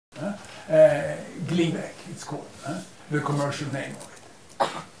Glivec, it's called, the commercial name of it.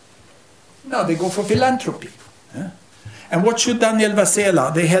 Now they go for philanthropy. And what should Daniel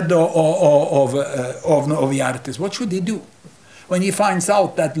Vasela, the head of Noviartes, what should he do when he finds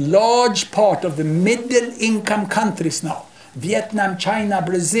out that large part of the middle-income countries now, Vietnam, China,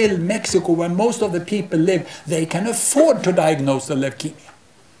 Brazil, Mexico, where most of the people live, they can afford to diagnose the leukemia,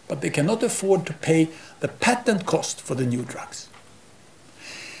 but they cannot afford to pay the patent cost for the new drugs.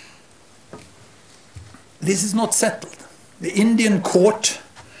 This is not settled. The Indian court,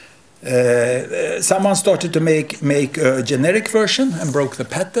 someone started to make a generic version and broke the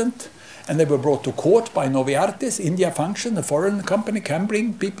patent, and they were brought to court by Noviartes. India Function, a foreign company, can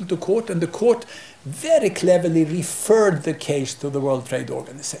bring people to court, and the court very cleverly referred the case to the World Trade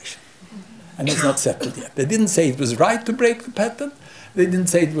Organization. And it's not settled yet. They didn't say it was right to break the patent. They didn't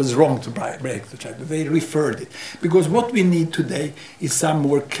say it was wrong to break the patent. They referred it. Because what we need today is some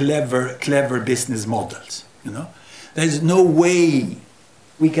more clever business models. You know? There's no way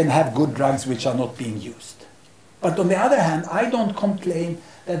we can have good drugs which are not being used. But on the other hand, I don't complain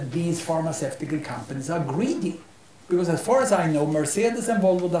that these pharmaceutical companies are greedy. Because as far as I know, Mercedes and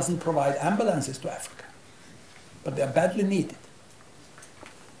Volvo doesn't provide ambulances to Africa. But they are badly needed.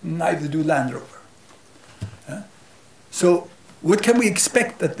 Neither do Land Rover. So what can we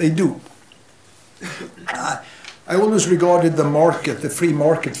expect that they do? I always regarded the market, the free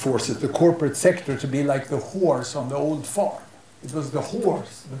market forces, the corporate sector, to be like the horse on the old farm. It was the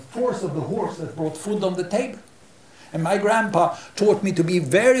horse, the force of the horse that brought food on the table. And my grandpa taught me to be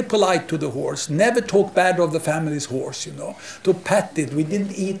very polite to the horse, never talk bad of the family's horse, you know, to pat it. We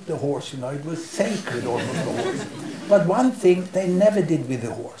didn't eat the horse, you know, it was sacred almost, the horse. But one thing they never did with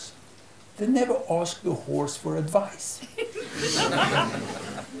the horse, they never asked the horse for advice.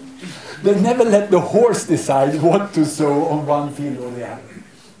 They never let the horse decide what to sow on one field or the other.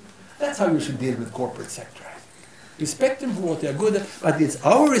 That's how you should deal with corporate sector. Respect them for what they are good at, but it's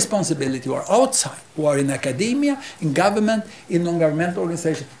our responsibility who are outside, who are in academia, in government, in non-governmental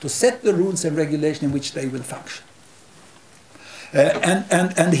organizations, to set the rules and regulation in which they will function.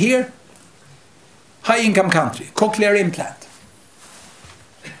 And here, high-income country, cochlear implant.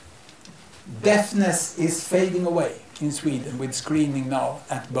 Deafness is fading away in Sweden with screening now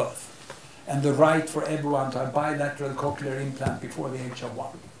at birth. And the right for everyone to have bilateral cochlear implant before the age of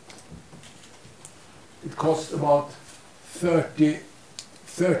 1. It costs about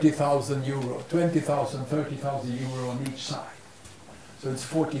 30,000 euro, 20,000, 30,000 euro on each side. So it's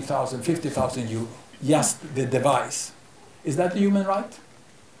 40,000, 50,000 euro, just the device. Is that a human right?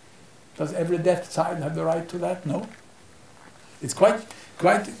 Does every deaf child have the right to that? No. It's quite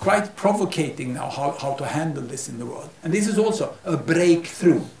provocating now how to handle this in the world. And this is also a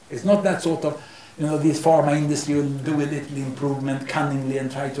breakthrough. It's not that sort of, you know, this pharma industry will do a little improvement cunningly and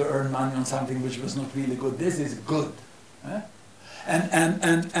try to earn money on something which was not really good. This is good.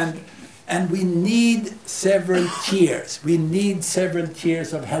 And we need several tiers. We need several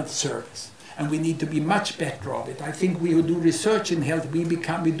tiers of health service. And we need to be much better of it. I think we who do research in health, we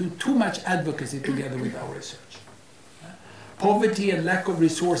do too much advocacy together with our research. Poverty and lack of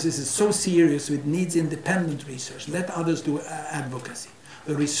resources is so serious, it needs independent research. Let others do advocacy.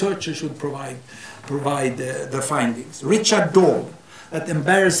 The researcher should provide the findings. Richard Dahl, that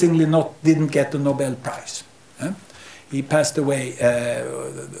embarrassingly didn't get the Nobel Prize. He passed away,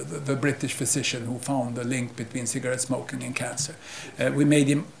 the British physician who found the link between cigarette smoking and cancer. We made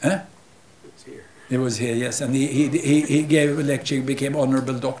him... It was here, yes. And he gave a lecture, he became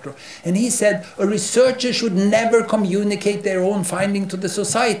honorable doctor. And he said a researcher should never communicate their own finding to the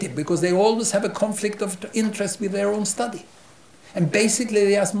society because they always have a conflict of interest with their own study. And basically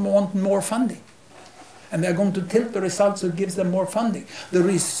they just want more funding. And they're going to tilt the results that gives them more funding. The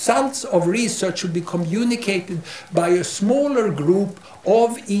results of research should be communicated by a smaller group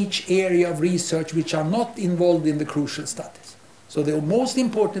of each area of research which are not involved in the crucial studies. So the most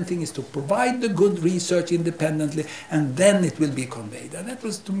important thing is to provide the good research independently, and then it will be conveyed. And that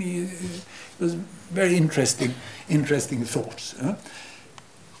was, to me, it was very interesting thoughts.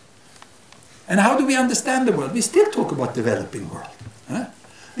 And how do we understand the world? We still talk about developing world.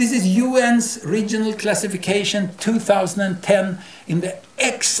 This is UN's regional classification 2010 in the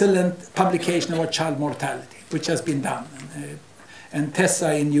excellent publication about child mortality, which has been done. And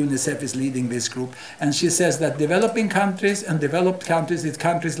Tessa in UNICEF is leading this group. And she says that developing countries and developed countries, it's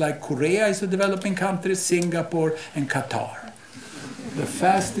countries like Korea is a developing country, Singapore and Qatar. The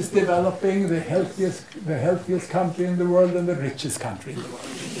fastest developing, the healthiest country in the world, and the richest country in the world.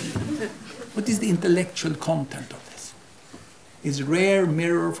 What is the intellectual content of this? It's rare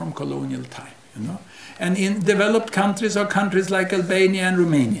mirror from colonial time, you know. And in developed countries are countries like Albania and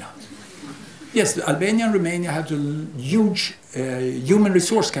Romania. Yes, Albania and Romania have a huge human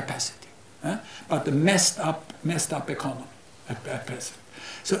resource capacity, but a messed up economy at present.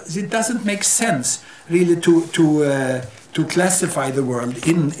 So it doesn't make sense really to classify the world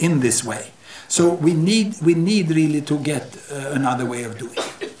in this way. So we need really to get another way of doing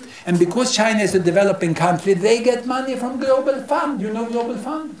it. And because China is a developing country, they get money from Global Fund. You know Global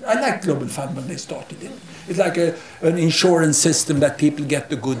Fund? I liked Global Fund when they started it. It's like an insurance system that people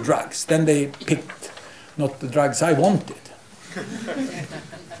get the good drugs. Then they picked not the drugs I wanted.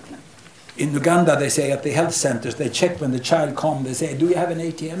 In Uganda, they say at the health centers, they check when the child comes, they say, do you have an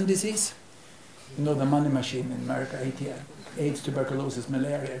ATM disease? You know the money machine in America, ATM. AIDS, tuberculosis,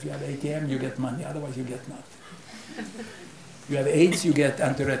 malaria. If you have ATM, you get money. Otherwise, you get nothing. You have AIDS, you get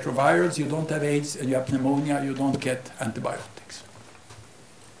antiretrovirals. You don't have AIDS and you have pneumonia, you don't get antibiotics.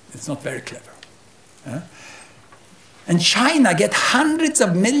 It's not very clever. And China get hundreds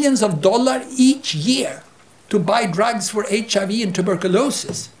of millions of dollars each year to buy drugs for HIV and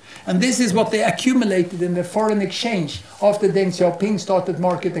tuberculosis. And this is what they accumulated in the foreign exchange after Deng Xiaoping started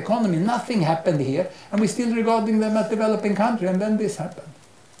market economy. Nothing happened here, and we're still regarding them as developing country, and then this happened.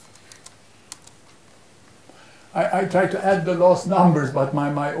 I tried to add the last numbers, but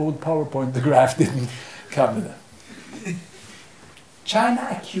my old PowerPoint, the graph didn't cover them. China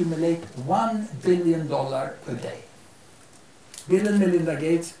accumulates $1 billion a day. Bill and Melinda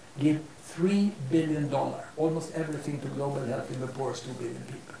Gates give $3 billion, almost everything to global health in the poorest 2 billion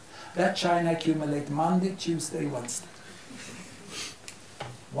people. That China accumulates Monday, Tuesday, Wednesday.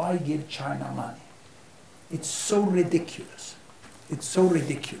 Why give China money? It's so ridiculous. It's so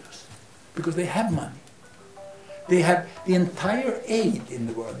ridiculous. Because they have money. They have the entire aid in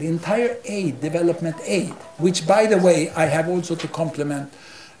the world, the entire aid, development aid, which, by the way, I have also to compliment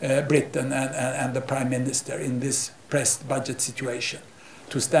Britain and the Prime Minister in this pressed budget situation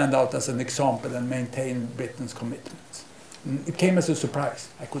to stand out as an example and maintain Britain's commitments. It came as a surprise,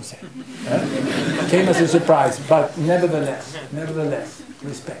 I could say. It came as a surprise, but nevertheless,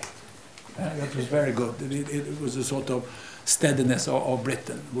 respect. That was very good. It was a sort of steadiness of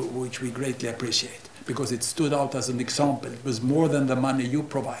Britain, which we greatly appreciate, because it stood out as an example. It was more than the money you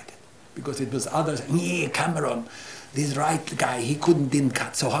provided, because it was others. Yeah, Cameron, this right guy, didn't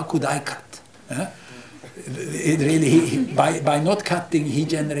cut, so how could I cut? It really, by not cutting, he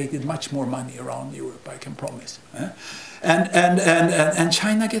generated much more money around Europe, I can promise. And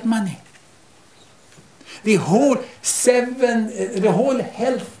China get money. The whole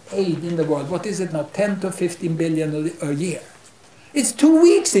health aid in the world, what is it now, 10 to 15 billion a year. It's 2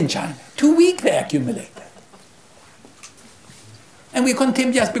 weeks in China. 2 weeks they accumulate that. And we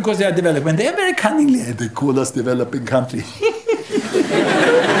continue just because they are developing. They are very cunningly, they call us developing country.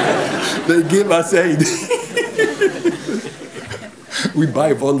 They give us aid. We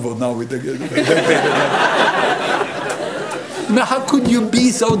buy Volvo now with the... Now, how could you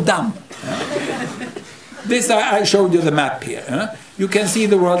be so dumb? This, I showed you the map here. You can see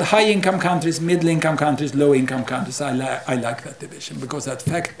the world, high-income countries, middle-income countries, low-income countries. I like that division because that's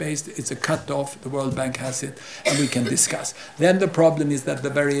fact-based. It's a cut-off. The World Bank has it, and we can discuss. Then the problem is that the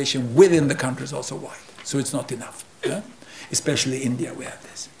variation within the country is also wide. So it's not enough. Especially India, we have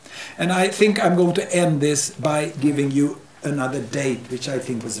this. And I think I'm going to end this by giving you another date, which I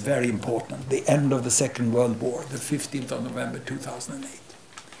think was very important. The end of the Second World War, the 15th of November, 2008.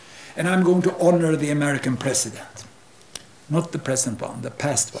 And I'm going to honor the American president. Not the present one, the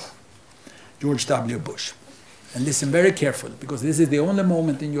past one. George W. Bush. And listen very carefully, because this is the only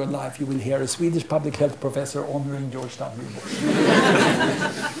moment in your life you will hear a Swedish public health professor honoring George W. Bush.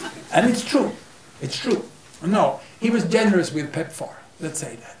 And it's true. It's true. No, he was generous with PEPFAR. Let's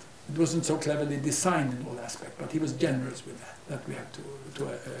say that. It wasn't so cleverly designed in all aspects, but he was generous with that. That we have to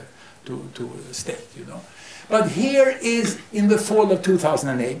state, you know. But here is in the fall of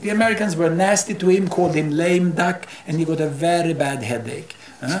 2008. The Americans were nasty to him, called him lame duck, and he got a very bad headache.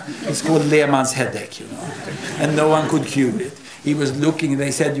 It's called Lehman's headache, you know. And no one could cure it. He was looking,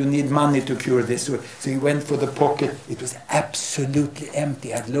 they said, you need money to cure this. So he went for the pocket. It was absolutely empty.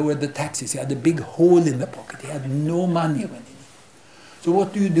 He had lowered the taxes. He had a big hole in the pocket. He had no money when he needed. So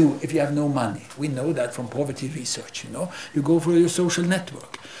what do you do if you have no money? We know that from poverty research, you know. You go for your social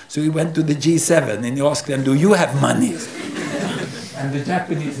network. So he went to the G7 and he asked them, do you have money? And the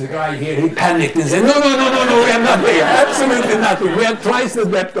Japanese, the guy here, he panicked and said, no, we have nothing, absolutely nothing. We have twice the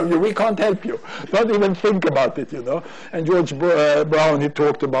debt of you, we can't help you. Not even think about it, you know. And George Brown, he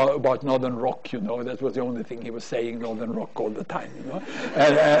talked about Northern Rock, you know. That was the only thing he was saying, Northern Rock all the time, you know.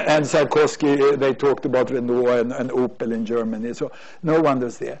 And Sarkozy, they talked about Renault and Opel in Germany. So no one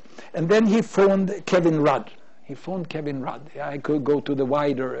was there. And then he phoned Kevin Rudd. He phoned Kevin Rudd. I could go to the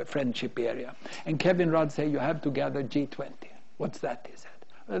wider friendship area. And Kevin Rudd said, you have to gather G20. What's that, he said.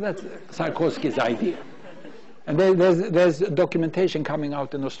 Well, that's Sarkozy's idea. And there's documentation coming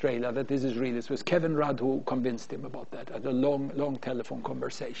out in Australia that this is real. It was Kevin Rudd who convinced him about that at a long telephone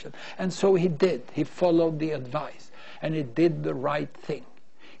conversation. And so he did. He followed the advice. And he did the right thing.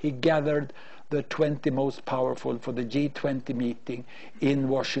 He gathered the 20 most powerful for the G20 meeting in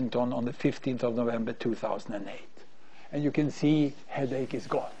Washington on the 15th of November 2008. And you can see headache is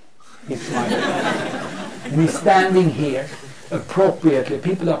gone. He's smiling. And he's standing here appropriately.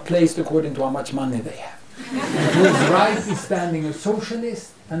 People are placed according to how much money they have. And to his right is standing a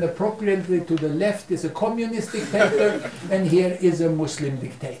socialist, and appropriately to the left is a communist dictator, and here is a Muslim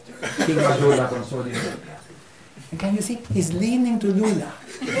dictator, King Abdullah from Saudi Arabia. And can you see? He's leaning to Lula.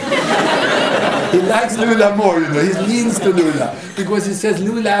 He likes Lula more, you know. He leans to Lula. Because he says,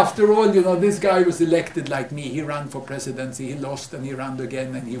 Lula, after all, you know, this guy was elected like me. He ran for presidency, he lost, and he ran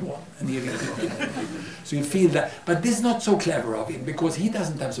again, and he won. And he really won. So you feel that. But this is not so clever of him, because he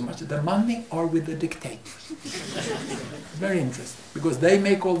doesn't have so much. The money are with the dictators. Very interesting. Because they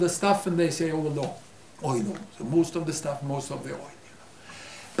make all the stuff, and they say, oh, no, oil. So most of the stuff, most of the oil. You know.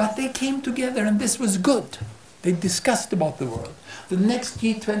 But they came together, and this was good. They discussed about the world. The next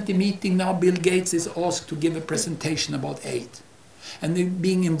G20 meeting now, Bill Gates is asked to give a presentation about aid. And they're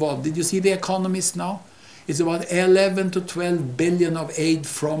being involved. Did you see The Economist now? It's about 11 to 12 billion of aid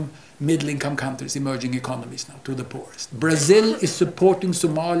from middle-income countries, emerging economies now, to the poorest. Brazil is supporting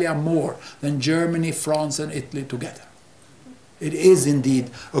Somalia more than Germany, France, and Italy together. It is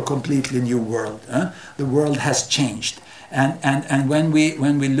indeed a completely new world. The world has changed. And when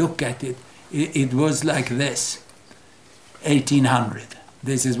we look at it, it was like this, 1800.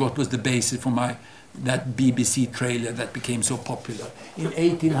 This is what was the basis for that BBC trailer that became so popular. In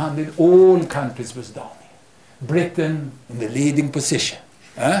 1800, all countries was down here. Britain in the leading position.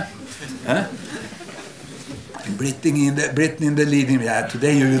 Britain in the leading. Yeah,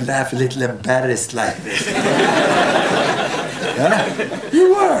 today you will laugh a little embarrassed like this.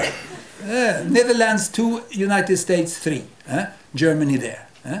 You were. Netherlands 2, United States 3. Germany there.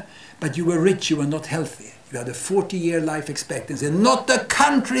 But you were rich, you were not healthy. You had a 40-year life expectancy. And not a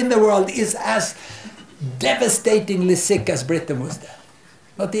country in the world is as devastatingly sick as Britain was then.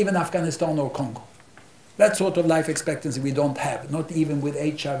 Not even Afghanistan or Congo. That sort of life expectancy we don't have, not even with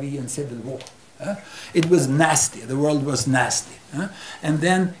HIV and civil war. It was nasty, the world was nasty. And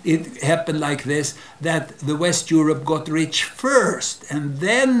then it happened like this, that the West Europe got rich first, and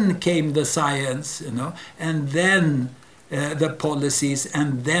then came the science, you know, and then the policies,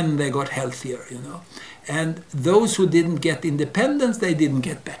 and then they got healthier, you know. And those who didn't get independence, they didn't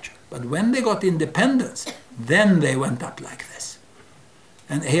get better. But when they got independence, then they went up like this.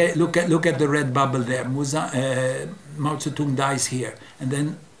 And here, look at the red bubble there. Mao Zedong dies here, and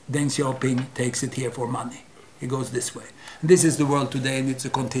then Deng Xiaoping takes it here for money. He goes this way. And this is the world today, and it's a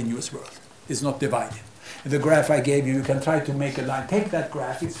continuous world. It's not divided. The graph I gave you, you can try to make a line. Take that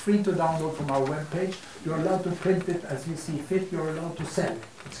graph. It's free to download from our webpage. You're allowed to print it as you see fit. You're allowed to sell it.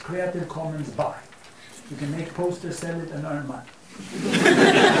 It's Creative Commons buy. You can make posters, sell it, and earn money.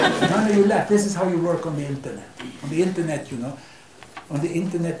 None of you laugh. This is how you work on the internet. On the internet, you know, on the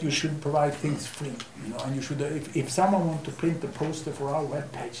internet you should provide things free. You know, and you should. If someone wants to print a poster for our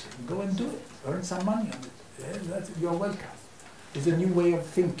webpage, go and do it. Earn some money on it. Yeah, you're welcome. It's a new way of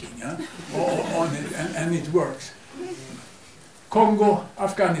thinking on it, and it works. Congo,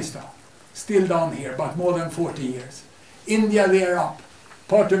 Afghanistan, still down here, but more than 40 years. India, they're up.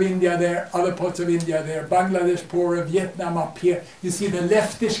 Part of India there, other parts of India there. Bangladesh poorer, Vietnam up here. You see the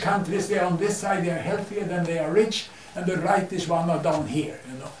leftish countries, they're on this side, they're healthier than they are rich, and the rightish one are down here,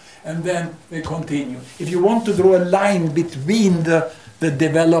 you know. And then they continue. If you want to draw a line between the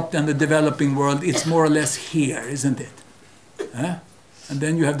developed and the developing world, it's more or less here, isn't it? And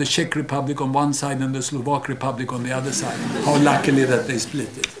then you have the Czech Republic on one side and the Slovak Republic on the other side. How luckily that they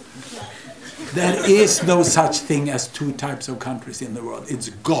split it. There is no such thing as two types of countries in the world. It's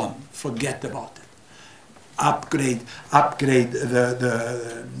gone. Forget about it. Upgrade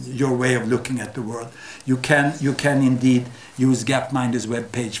your way of looking at the world. You can indeed use Gapminder's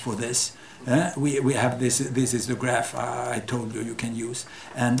webpage for this. We have this. This is the graph I told you can use,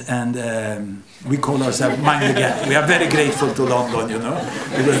 and we call ourselves Mind the Gap. We are very grateful to London, you know,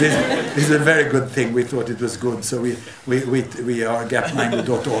 because this is a very good thing. We thought it was good, so we are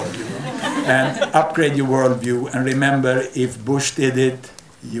gapminder.org, you know, and upgrade your worldview. And remember, if Bush did it,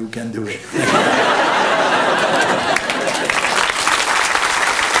 you can do it.